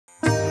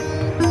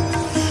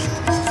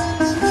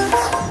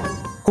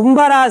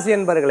கும்பராசி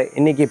என்பர்களே,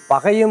 இன்னைக்கு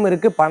பகையும்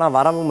இருக்கு, பண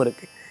வரவும்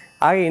இருக்கு.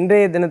 ஆக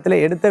இன்றைய தினத்தில்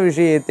எடுத்த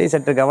விஷயத்தை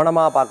சற்று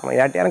கவனமாக பார்க்கணும்.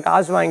 யார்ட்டையான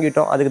காசு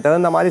வாங்கிட்டோம், அதுக்கு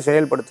தகுந்த மாதிரி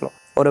செயல்படுத்தணும்.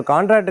 ஒரு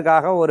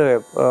கான்ட்ராக்டுக்காக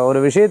ஒரு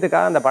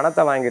விஷயத்துக்காக அந்த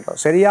பணத்தை வாங்கிட்டோம்,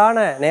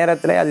 சரியான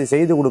நேரத்தில் அது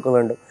செய்து கொடுக்க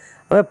வேண்டும்.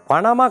 அதாவது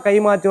பணமாக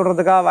கைமாற்றி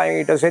விடுறதுக்காக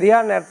வாங்கிட்டோம்,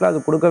 சரியான நேரத்தில் அது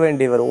கொடுக்க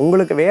வேண்டி வரும்.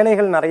 உங்களுக்கு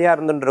வேலைகள் நிறையா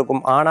இருந்துட்டு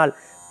இருக்கும், ஆனால்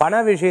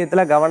பண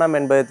விஷயத்தில் கவனம்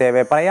என்பது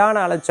தேவை. பிரயாண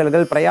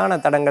அலைச்சல்கள்,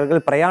 பிரயாண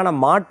தடங்கல்கள், பிரயாண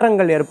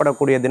மாற்றங்கள்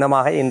ஏற்படக்கூடிய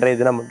தினமாக இன்றைய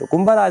தினம் உண்டு.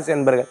 கும்பராசி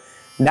என்பர்கள்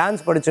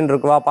டான்ஸ் படிச்சுட்டு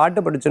இருக்கிறவா, பாட்டு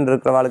படிச்சுட்டு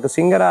இருக்கிறவாளுக்கு,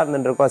 சிங்கராக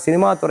இருந்துட்டு இருக்கவா,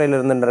 சினிமா துறையில்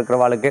இருந்துட்டு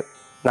இருக்கிறவாளுக்கு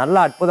நல்ல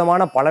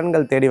அற்புதமான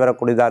பலன்கள் தேடி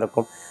வரக்கூடியதாக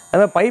இருக்கும்.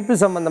 அதுமாதிரி பைப்பு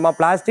சம்மந்தமாக,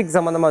 பிளாஸ்டிக்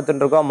சம்மந்தமாக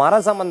எடுத்துகிட்டு இருக்கோம்,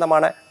 மர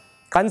சம்பந்தமான,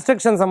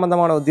 கன்ஸ்ட்ரக்ஷன்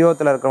சம்பந்தமான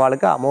உத்தியோகத்தில்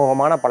இருக்கிறவாளுக்கு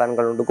அமோகமான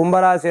பலன்கள் உண்டு.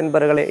 கும்பராசி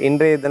என்பவர்களே,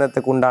 இன்றைய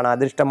தினத்துக்கு உண்டான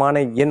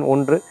அதிர்ஷ்டமான எண்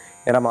 1,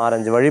 நிறம்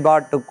ஆரஞ்சு.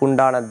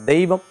 வழிபாட்டுக்குண்டான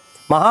தெய்வம்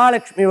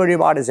மகாலட்சுமி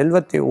வழிபாடு,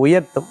 செல்வத்தை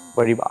உயர்த்தும்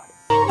வழிபாடு.